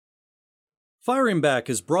Firing Back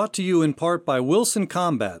is brought to you in part by Wilson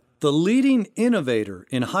Combat, the leading innovator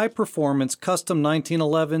in high-performance custom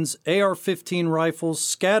 1911s, AR-15 rifles,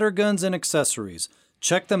 scatterguns, and accessories.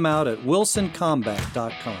 Check them out at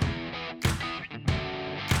wilsoncombat.com.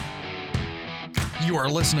 You are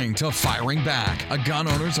listening to Firing Back, a Gun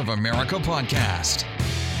Owners of America podcast.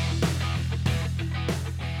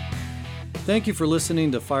 Thank you for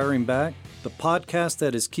listening to Firing Back, the podcast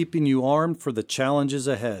that is keeping you armed for the challenges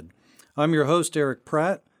ahead. I'm your host, Eric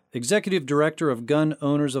Pratt, Executive Director of Gun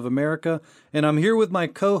Owners of America, and I'm here with my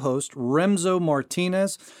co-host, Remzo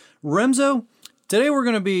Martinez. Remzo, today we're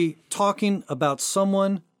going to be talking about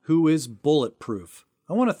someone who is bulletproof.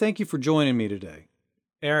 I want to thank you for joining me today.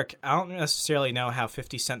 Eric, I don't necessarily know how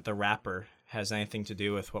 50 Cent the rapper has anything to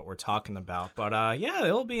do with what we're talking about, but yeah,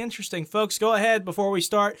 it'll be interesting. Folks, go ahead, before we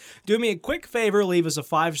start, do me a quick favor, leave us a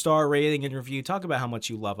 5-star rating and review. Talk about how much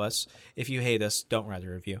you love us. If you hate us, don't write a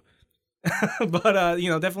review. But,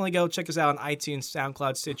 definitely go check us out on iTunes,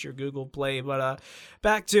 SoundCloud, Stitcher, Google Play. But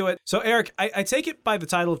back to it. So, Eric, I take it by the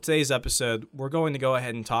title of today's episode, we're going to go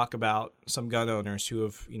ahead and talk about some gun owners who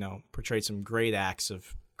have, portrayed some great acts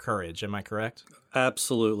of courage. Am I correct?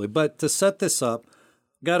 Absolutely. But to set this up,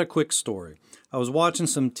 got a quick story. I was watching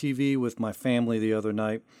some TV with my family the other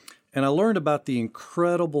night, and I learned about the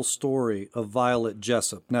incredible story of Violet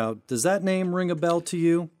Jessup. Now, does that name ring a bell to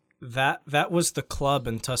you? That was the club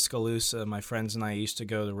in Tuscaloosa my friends and I used to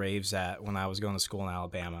go to raves at when I was going to school in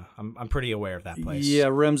Alabama. I'm pretty aware of that place. Yeah,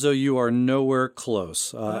 Remzo, you are nowhere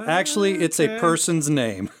close. Actually, it's a person's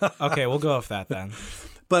name. Okay, we'll go with that then.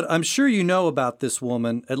 But I'm sure you know about this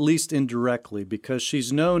woman, at least indirectly, because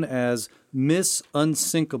she's known as Miss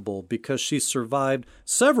Unsinkable because she survived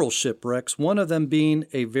several shipwrecks, one of them being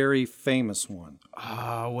a very famous one.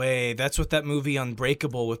 Oh, wait, that's what that movie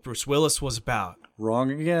Unbreakable with Bruce Willis was about.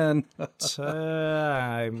 Wrong again.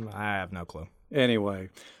 I have no clue. Anyway.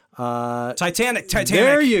 Titanic.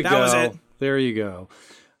 There you go. That was it. There you go.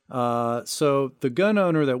 So the gun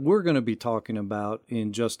owner that we're going to be talking about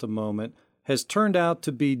in just a moment has turned out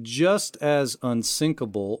to be just as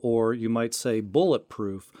unsinkable, or you might say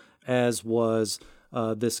bulletproof, as was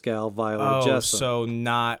this gal, Violet Jessup. So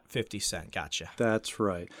not 50 Cent. Gotcha. That's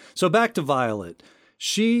right. So back to Violet.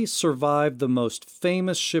 She survived the most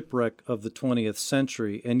famous shipwreck of the 20th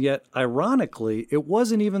century, and yet, ironically, it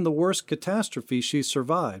wasn't even the worst catastrophe she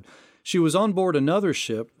survived. She was on board another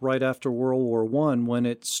ship right after World War I when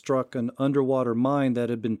it struck an underwater mine that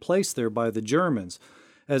had been placed there by the Germans.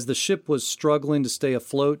 As the ship was struggling to stay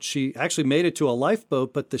afloat, she actually made it to a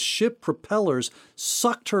lifeboat, but the ship propellers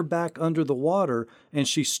sucked her back under the water, and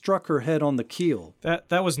she struck her head on the keel.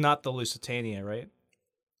 That was not the Lusitania, right?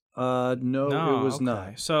 No, it was okay.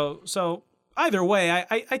 not. So either way,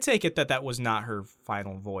 I take it that was not her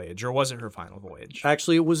final voyage, or was it her final voyage?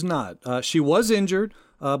 Actually, it was not. She was injured,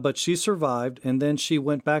 but she survived, and then she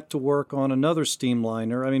went back to work on another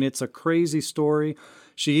steamliner. I mean, it's a crazy story.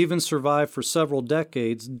 She even survived for several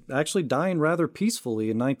decades, actually dying rather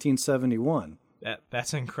peacefully in 1971.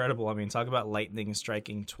 That's incredible. I mean, talk about lightning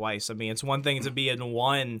striking twice. I mean, it's one thing to be in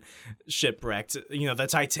one shipwreck, the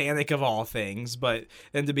Titanic of all things, but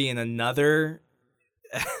then to be in another,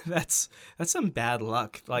 that's some bad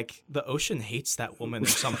luck. Like, the ocean hates that woman or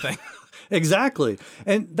something. Exactly.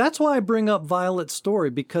 And that's why I bring up Violet's story,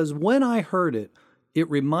 because when I heard it, it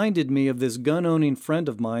reminded me of this gun-owning friend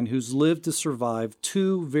of mine who's lived to survive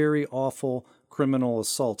 2 very awful criminal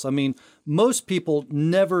assaults. I mean, most people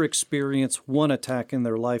never experience one attack in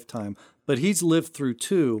their lifetime, but he's lived through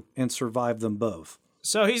 2 and survived them both.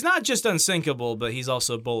 So he's not just unsinkable, but he's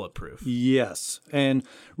also bulletproof. Yes. And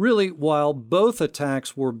really, while both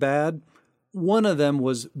attacks were bad, one of them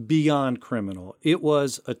was beyond criminal. It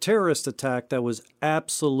was a terrorist attack that was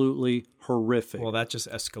absolutely horrific. Well, that just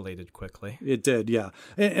escalated quickly. It did, yeah.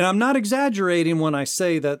 And I'm not exaggerating when I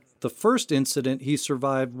say that the first incident he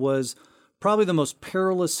survived was probably the most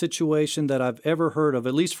perilous situation that I've ever heard of,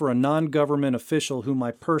 at least for a non-government official whom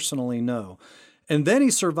I personally know. And then he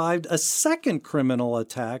survived a second criminal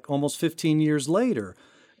attack almost 15 years later.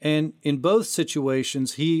 And in both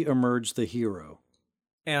situations, he emerged the hero.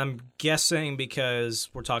 And I'm guessing, because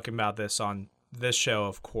we're talking about this on this show,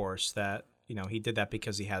 of course, that, he did that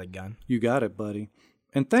because he had a gun. You got it, buddy.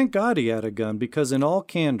 And thank God he had a gun, because in all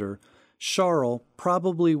candor, Charles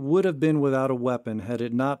probably would have been without a weapon had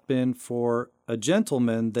it not been for a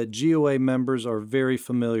gentleman that GOA members are very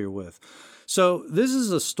familiar with. So this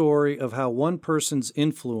is a story of how one person's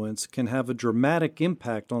influence can have a dramatic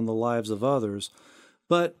impact on the lives of others,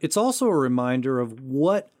 but it's also a reminder of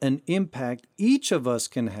what an impact each of us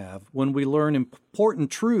can have when we learn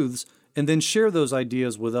important truths and then share those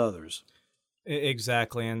ideas with others.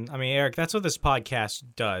 Exactly. And I mean, Eric, that's what this podcast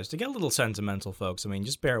does. To get a little sentimental, folks, I mean,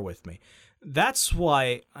 just bear with me. That's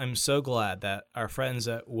why I'm so glad that our friends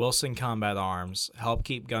at Wilson Combat Arms help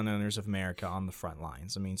keep gun owners of America on the front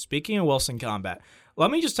lines. I mean, speaking of Wilson Combat, let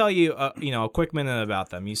me just tell you, a quick minute about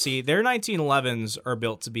them. You see, their 1911s are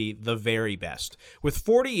built to be the very best. With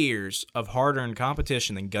 40 years of hard-earned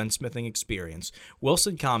competition and gunsmithing experience,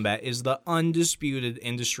 Wilson Combat is the undisputed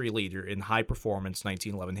industry leader in high-performance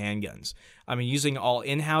 1911 handguns. I mean, using all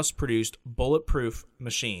in-house produced bulletproof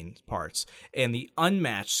machine parts and the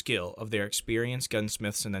unmatched skill of their experienced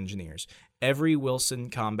gunsmiths and engineers, every Wilson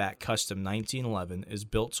Combat Custom 1911 is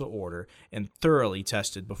built to order and thoroughly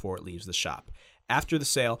tested before it leaves the shop. After the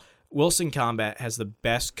sale, Wilson Combat has the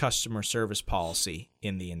best customer service policy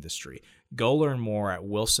in the industry. Go learn more at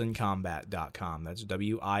wilsoncombat.com. That's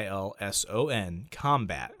WILSON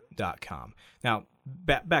combat.com. Now,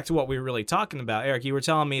 back to what we were really talking about. Eric, you were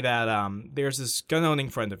telling me that there's this gun-owning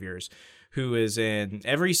friend of yours who is in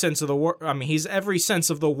every sense of the word. I mean, he's every sense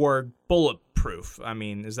of the word bulletproof. I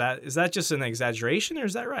mean, is that just an exaggeration, or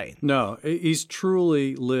is that right? No, he's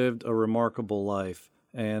truly lived a remarkable life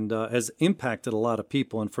and has impacted a lot of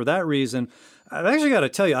people. And for that reason, I've actually got to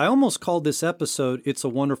tell you, I almost called this episode It's a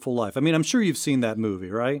Wonderful Life. I mean, I'm sure you've seen that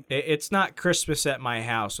movie, right? It's not Christmas at My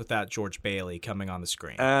House without George Bailey coming on the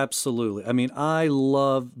screen. Absolutely. I mean, I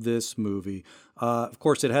love this movie. Of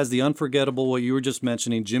course, it has the unforgettable, what you were just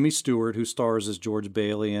mentioning, Jimmy Stewart, who stars as George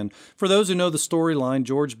Bailey. And for those who know the storyline,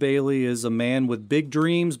 George Bailey is a man with big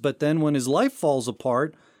dreams, but then when his life falls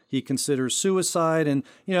apart, he considers suicide. And,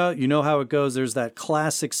 you know how it goes. There's that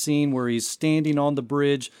classic scene where he's standing on the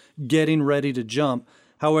bridge, getting ready to jump.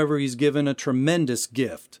 However, he's given a tremendous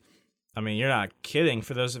gift. I mean, you're not kidding.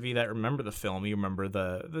 For those of you that remember the film, you remember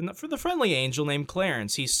for the friendly angel named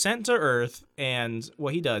Clarence. He's sent to Earth, and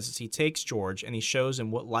what he does is he takes George and he shows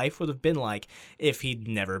him what life would have been like if he'd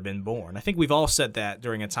never been born. I think we've all said that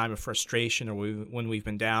during a time of frustration or when we've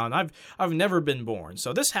been down. I've never been born.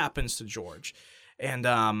 So this happens to George. And,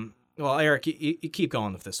 well, Eric, you keep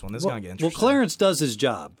going with this one. This is going to get interesting. Well, Clarence does his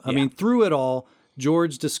job. I mean, through it all,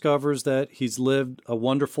 George discovers that he's lived a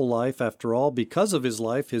wonderful life after all. Because of his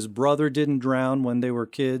life, his brother didn't drown when they were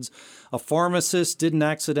kids. A pharmacist didn't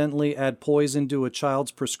accidentally add poison to a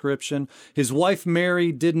child's prescription. His wife,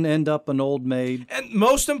 Mary, didn't end up an old maid. And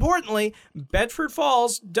most importantly, Bedford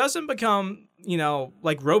Falls doesn't become,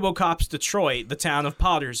 like RoboCop's Detroit, the town of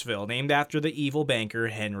Pottersville, named after the evil banker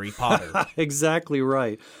Henry Potter. Exactly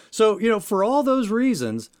right. So, for all those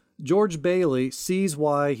reasons, George Bailey sees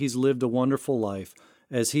why he's lived a wonderful life,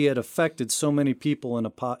 as he had affected so many people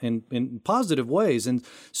in positive ways. And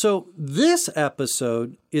so this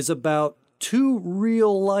episode is about two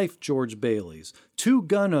real-life George Baileys, two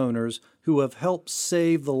gun owners who have helped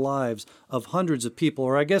save the lives of hundreds of people.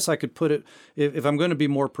 Or I guess I could put it, if I'm going to be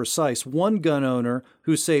more precise, one gun owner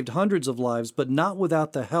who saved hundreds of lives, but not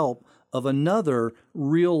without the help of another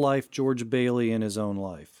real-life George Bailey in his own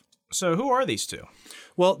life. So who are these two?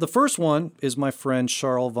 Well, the first one is my friend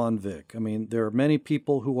Charles von Vick. I mean, there are many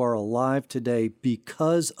people who are alive today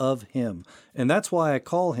because of him. And that's why I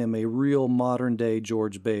call him a real modern-day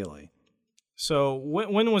George Bailey. So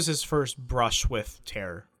when was his first brush with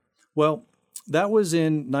terror? Well, that was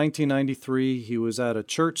in 1993. He was at a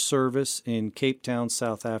church service in Cape Town,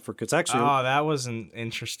 South Africa. It's actually that was an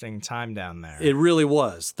interesting time down there. It really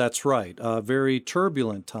was. That's right. A very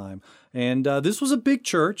turbulent time. And this was a big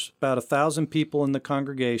church, about 1,000 people in the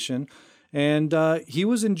congregation. And he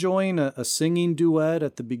was enjoying a singing duet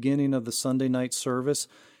at the beginning of the Sunday night service.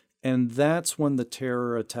 And that's when the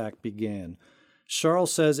terror attack began.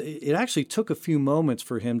 Charles says it actually took a few moments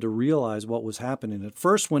for him to realize what was happening. At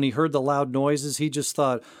first, when he heard the loud noises, he just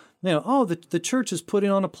thought, the church is putting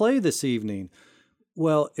on a play this evening.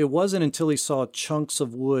 Well, it wasn't until he saw chunks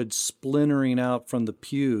of wood splintering out from the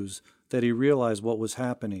pews that he realized what was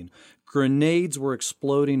happening. Grenades were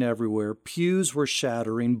exploding everywhere. Pews were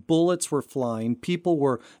shattering. Bullets were flying. People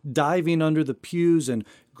were diving under the pews and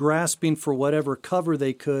grasping for whatever cover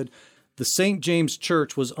they could. The St. James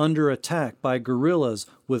Church was under attack by guerrillas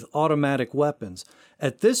with automatic weapons.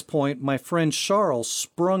 At this point, my friend Charles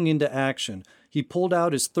sprung into action. He pulled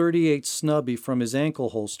out his .38 Snubby from his ankle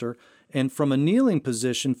holster and from a kneeling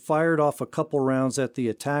position fired off a couple rounds at the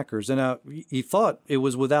attackers. And he thought it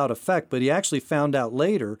was without effect, but he actually found out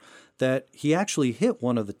later that he actually hit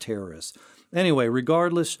one of the terrorists. Anyway,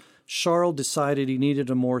 regardless, Charles decided he needed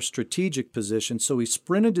a more strategic position, so he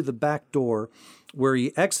sprinted to the back door where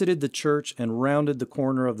he exited the church and rounded the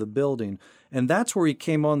corner of the building. And that's where he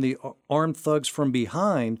came on the armed thugs from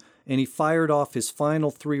behind, and he fired off his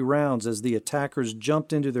final 3 rounds as the attackers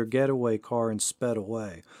jumped into their getaway car and sped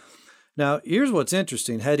away. Now, here's what's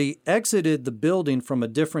interesting. Had he exited the building from a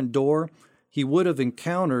different door, he would have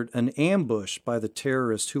encountered an ambush by the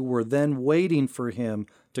terrorists who were then waiting for him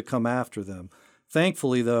to come after them.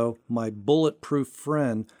 Thankfully, though, my bulletproof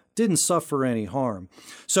friend didn't suffer any harm.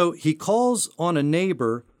 So he calls on a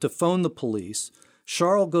neighbor to phone the police.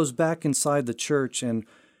 Charles goes back inside the church, and,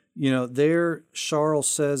 there Charles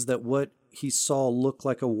says that what he saw looked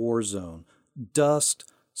like a war zone.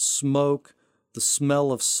 Dust, smoke, the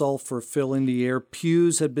smell of sulfur filling the air.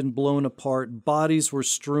 Pews had been blown apart. Bodies were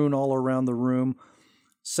strewn all around the room.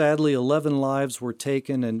 Sadly, 11 lives were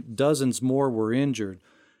taken and dozens more were injured.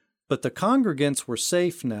 But the congregants were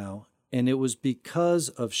safe now, and it was because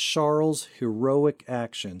of Charles' heroic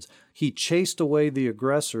actions. He chased away the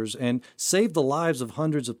aggressors and saved the lives of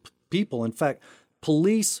hundreds of people. In fact,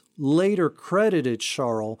 police later credited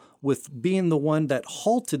Charles with being the one that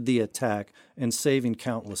halted the attack and saving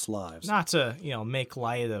countless lives. Not to, make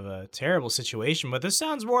light of a terrible situation, but this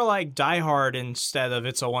sounds more like Die Hard instead of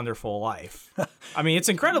It's a Wonderful Life. I mean, it's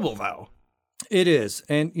incredible, though. It is.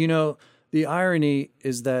 And, the irony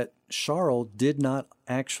is that Charles did not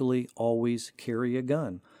actually always carry a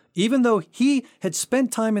gun. Even though he had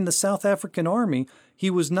spent time in the South African Army, he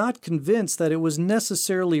was not convinced that it was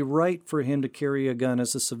necessarily right for him to carry a gun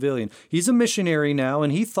as a civilian. He's a missionary now,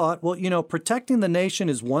 and he thought, well, protecting the nation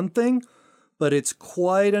is one thing, but it's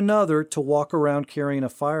quite another to walk around carrying a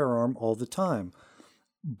firearm all the time.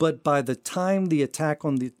 But by the time the attack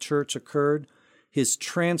on the church occurred, his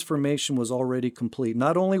transformation was already complete.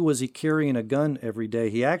 Not only was he carrying a gun every day,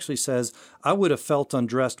 he actually says, I would have felt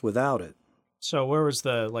undressed without it. So where was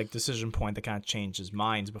the decision point that kind of changed his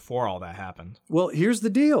mind before all that happened? Well, here's the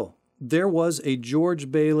deal. There was a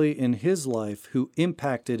George Bailey in his life who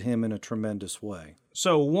impacted him in a tremendous way.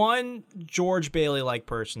 So one George Bailey-like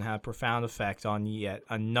person had a profound effect on yet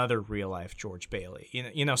another real-life George Bailey.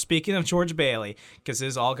 Speaking of George Bailey, because this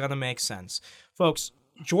is all going to make sense. Folks,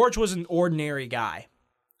 George was an ordinary guy.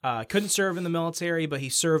 Couldn't serve in the military, but he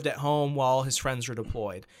served at home while his friends were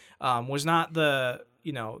deployed. Was not the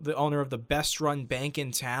owner of the best-run bank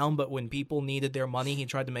in town, but when people needed their money, he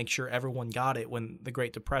tried to make sure everyone got it when the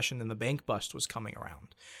Great Depression and the bank bust was coming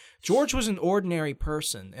around. George was an ordinary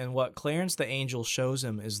person, and what Clarence the Angel shows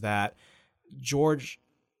him is that George,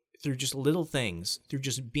 through just little things, through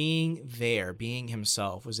just being there, being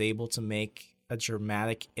himself, was able to make a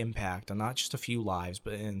dramatic impact on not just a few lives,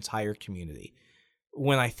 but an entire community.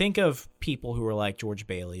 When I think of people who are like George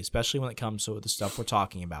Bailey, especially when it comes to the stuff we're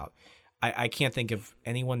talking about, I can't think of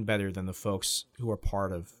anyone better than the folks who are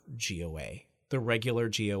part of GOA, the regular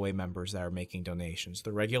GOA members that are making donations,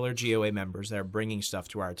 the regular GOA members that are bringing stuff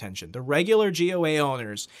to our attention, the regular GOA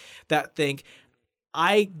owners that think,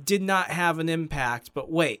 I did not have an impact,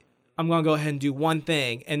 but wait, I'm going to go ahead and do one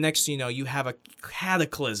thing, and next thing you know, you have a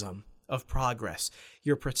cataclysm of progress.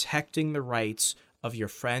 You're protecting the rights of your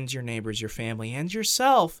friends, your neighbors, your family, and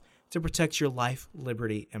yourself to protect your life,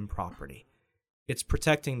 liberty, and property. It's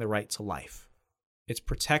protecting the right to life. It's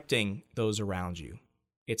protecting those around you.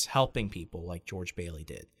 It's helping people like George Bailey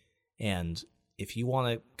did. And if you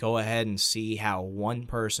want to go ahead and see how one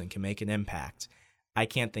person can make an impact, I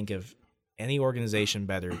can't think of any organization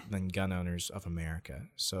better than Gun Owners of America.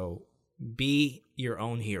 So be your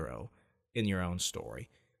own hero in your own story.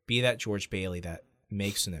 Be that George Bailey that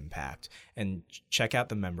makes an impact, and check out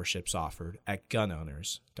the memberships offered at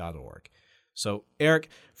gunowners.org. So, Eric,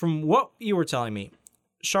 from what you were telling me,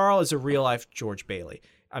 Charles is a real-life George Bailey.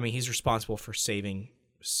 I mean, he's responsible for saving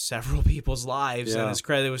several people's lives, and his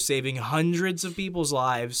credit was saving hundreds of people's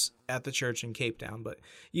lives at the church in Cape Town. But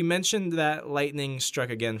you mentioned that lightning struck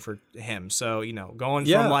again for him. So, going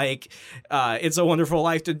from It's a Wonderful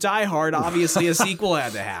Life to Die Hard, obviously a sequel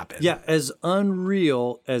had to happen. Yeah, as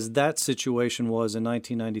unreal as that situation was in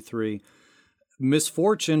 1993,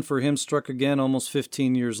 misfortune for him struck again almost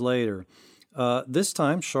 15 years later. This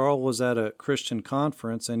time, Charles was at a Christian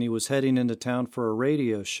conference, and he was heading into town for a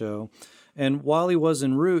radio show. And while he was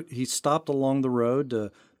en route, he stopped along the road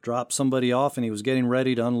to drop somebody off, and he was getting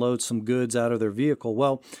ready to unload some goods out of their vehicle.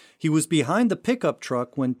 Well, he was behind the pickup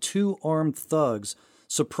truck when two armed thugs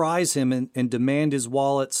surprise him and demand his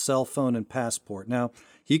wallet, cell phone, and passport. Now,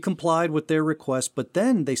 he complied with their request, but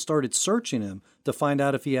then they started searching him to find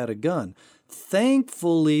out if he had a gun.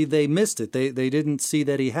 Thankfully, they missed it. They didn't see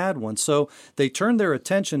that he had one. So they turned their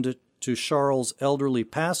attention to Charles' elderly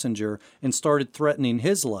passenger and started threatening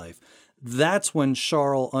his life. That's when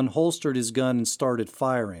Charles unholstered his gun and started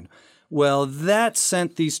firing. Well, that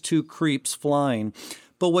sent these two creeps flying.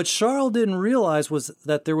 But what Charles didn't realize was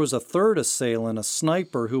that there was a third assailant, a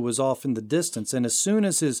sniper, who was off in the distance. And as soon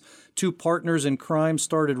as his two partners in crime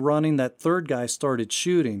started running, that third guy started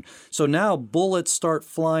shooting. So now bullets start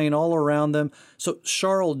flying all around them. So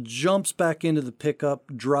Charles jumps back into the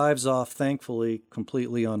pickup, drives off, thankfully,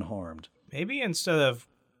 completely unharmed. Maybe instead of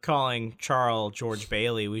calling Charles George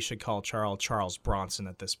Bailey, we should call Charles Bronson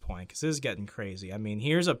at this point, because this is getting crazy. I mean,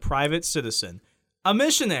 here's a private citizen, a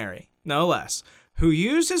missionary, no less, who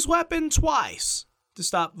used his weapon twice to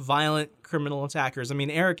stop violent criminal attackers. I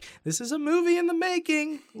mean, Eric, this is a movie in the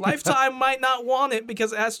making. Lifetime might not want it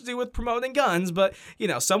because it has to do with promoting guns, but,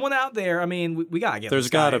 someone out there, I mean, we got to get There's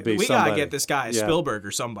this guy. got to be we somebody. got to get this guy, Yeah. Spielberg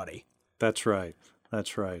or somebody. That's right.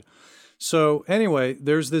 That's right. So anyway,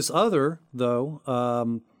 there's this other,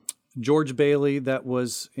 though, George Bailey, that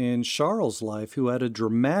was in Charles' life, who had a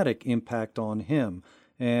dramatic impact on him.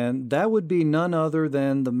 And that would be none other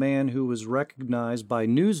than the man who was recognized by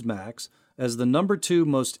Newsmax as the number 2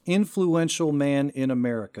 most influential man in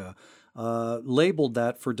America, labeled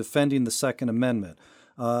that for defending the Second Amendment.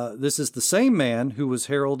 This is the same man who was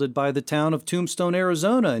heralded by the town of Tombstone,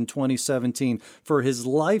 Arizona in 2017 for his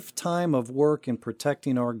lifetime of work in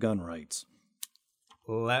protecting our gun rights.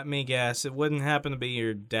 Let me guess. It wouldn't happen to be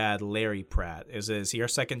your dad, Larry Pratt. Is he your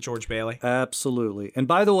second George Bailey? Absolutely. And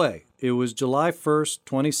by the way, it was July 1st,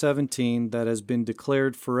 2017 that has been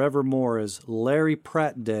declared forevermore as Larry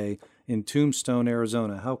Pratt Day in Tombstone,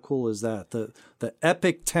 Arizona. How cool is that? The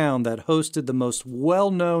epic town that hosted the most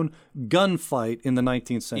well-known gunfight in the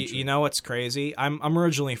 19th century. You know what's crazy? I'm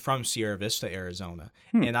originally from Sierra Vista, Arizona,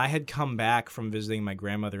 and I had come back from visiting my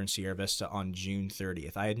grandmother in Sierra Vista on June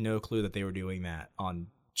 30th. I had no clue that they were doing that on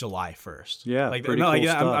July 1st. Yeah, pretty cool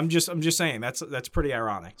stuff. I'm just saying that's pretty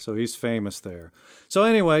ironic. So he's famous there. So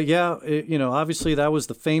anyway, yeah, obviously that was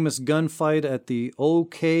the famous gunfight at the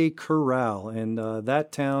OK Corral, and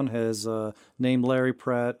that town has named Larry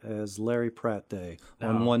Pratt as Larry Pratt Day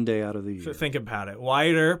on one day out of the year. Think about it.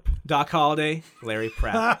 Wyatt Earp, Doc Holliday, Larry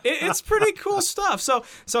Pratt. It's pretty cool stuff.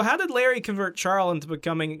 So how did Larry convert Charles into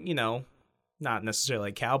becoming, not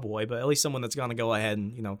necessarily a cowboy, but at least someone that's going to go ahead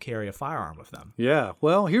and, carry a firearm with them? Yeah,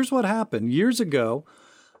 well, here's what happened. Years ago,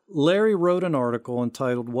 Larry wrote an article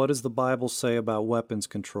entitled, "What Does the Bible Say About Weapons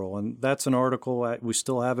Control?" And that's an article, we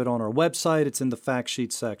still have it on our website. It's in the fact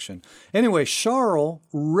sheet section. Anyway, Charles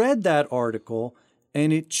read that article,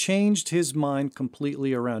 and it changed his mind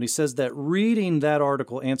completely around. He says that reading that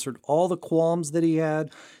article answered all the qualms that he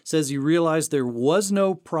had. Says he realized there was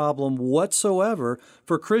no problem whatsoever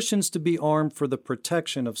for Christians to be armed for the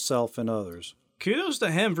protection of self and others. Kudos to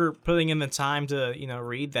him for putting in the time to,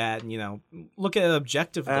 read that and, look at it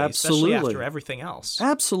objectively, Absolutely. especially after everything else.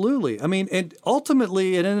 Absolutely. I mean, and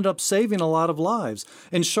ultimately it ended up saving a lot of lives.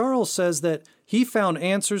 And Charles says that he found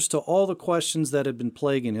answers to all the questions that had been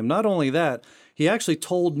plaguing him. Not only that, he actually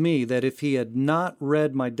told me that if he had not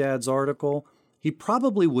read my dad's article, he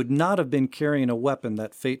probably would not have been carrying a weapon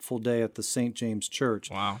that fateful day at the St. James Church.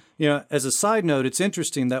 Wow. As a side note, it's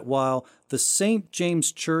interesting that while the St.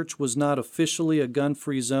 James Church was not officially a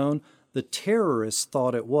gun-free zone, the terrorists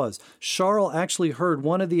thought it was. Charles actually heard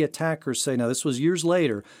one of the attackers say, now this was years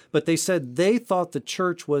later, but they said they thought the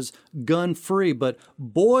church was gun-free, but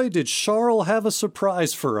boy, did Charles have a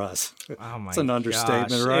surprise for us. Oh my It's an understatement,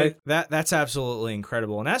 gosh. right? That's absolutely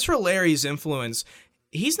incredible. And as for Larry's influence,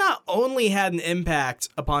 he's not only had an impact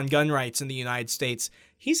upon gun rights in the United States,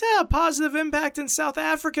 he's had a positive impact in South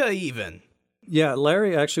Africa even. Yeah,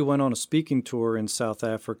 Larry actually went on a speaking tour in South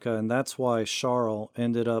Africa, and that's why Charles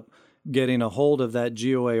ended up getting a hold of that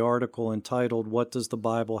GOA article entitled, "What Does the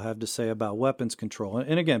Bible Have to Say About Weapons Control?"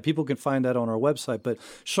 And again, people can find that on our website. But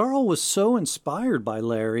Charles was so inspired by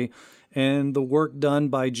Larry and the work done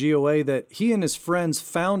by GOA that he and his friends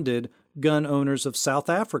founded Gun Owners of South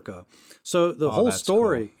Africa. So the whole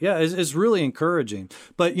story, is really encouraging.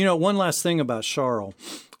 But, one last thing about Charles.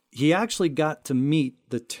 He actually got to meet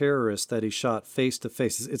the terrorist that he shot face to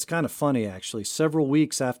face. It's kind of funny, actually. Several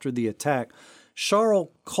weeks after the attack, Charles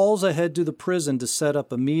calls ahead to the prison to set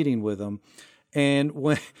up a meeting with him. And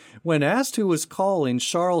when asked who was calling,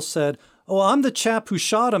 Charles said, "Oh, I'm the chap who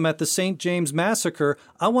shot him at the St. James Massacre.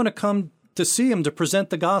 I want to come to see him to present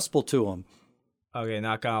the gospel to him." Okay,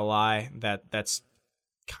 not gonna lie, that's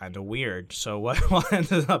kind of weird. So what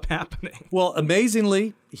ended up happening? Well,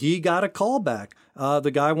 amazingly, he got a call back.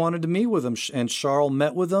 The guy wanted to meet with him, and Charles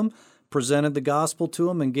met with him, presented the gospel to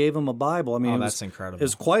him, and gave him a Bible. I mean, that's incredible. It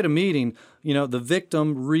was quite a meeting. The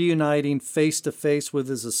victim reuniting face-to-face with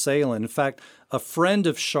his assailant. In fact, a friend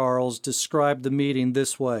of Charles described the meeting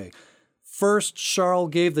this way. First, Charles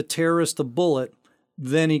gave the terrorist a bullet.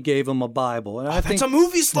 then he gave him a Bible. And I think that's a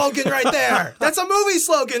movie slogan right there. That's a movie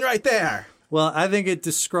slogan right there. Well, I think it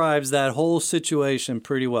describes that whole situation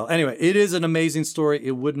pretty well. Anyway, it is an amazing story.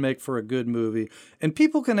 It would make for a good movie. And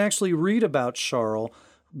people can actually read about Charles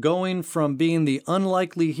going from being the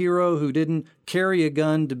unlikely hero who didn't carry a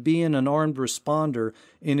gun to being an armed responder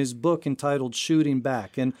in his book entitled Shooting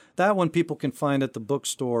Back. And that one people can find at the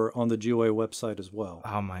bookstore on the GOA website as well.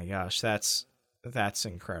 Oh my gosh, that's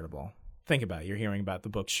incredible. Think about it. You're hearing about the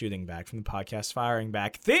book Shooting Back from the podcast Firing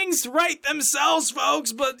Back. Things write themselves,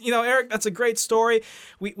 folks. But, Eric, that's a great story.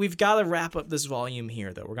 We've got to wrap up this volume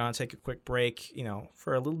here, though. We're going to take a quick break,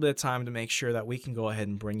 for a little bit of time to make sure that we can go ahead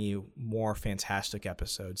and bring you more fantastic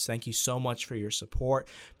episodes. Thank you so much for your support.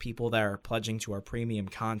 People that are pledging to our premium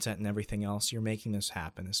content and everything else, you're making this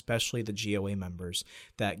happen, especially the GOA members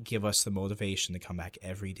that give us the motivation to come back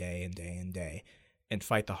every day and day and day and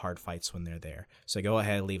fight the hard fights when they're there. So go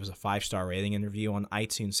ahead, leave us a 5-star rating and review on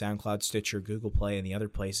iTunes, SoundCloud, Stitcher, Google Play, and the other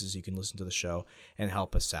places you can listen to the show and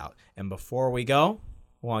help us out. And before we go,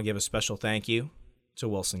 I want to give a special thank you to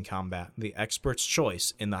Wilson Combat, the expert's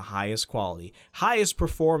choice in the highest quality, highest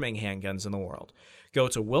performing handguns in the world. Go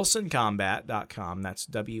to wilsoncombat.com, that's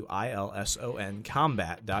WILSON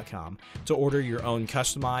combat.com, to order your own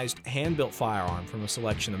customized, hand-built firearm from a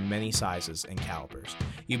selection of many sizes and calibers.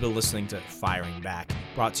 You've been listening to Firing Back,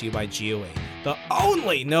 brought to you by GOA, the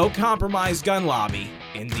only no-compromise gun lobby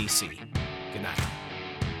in D.C. Good night.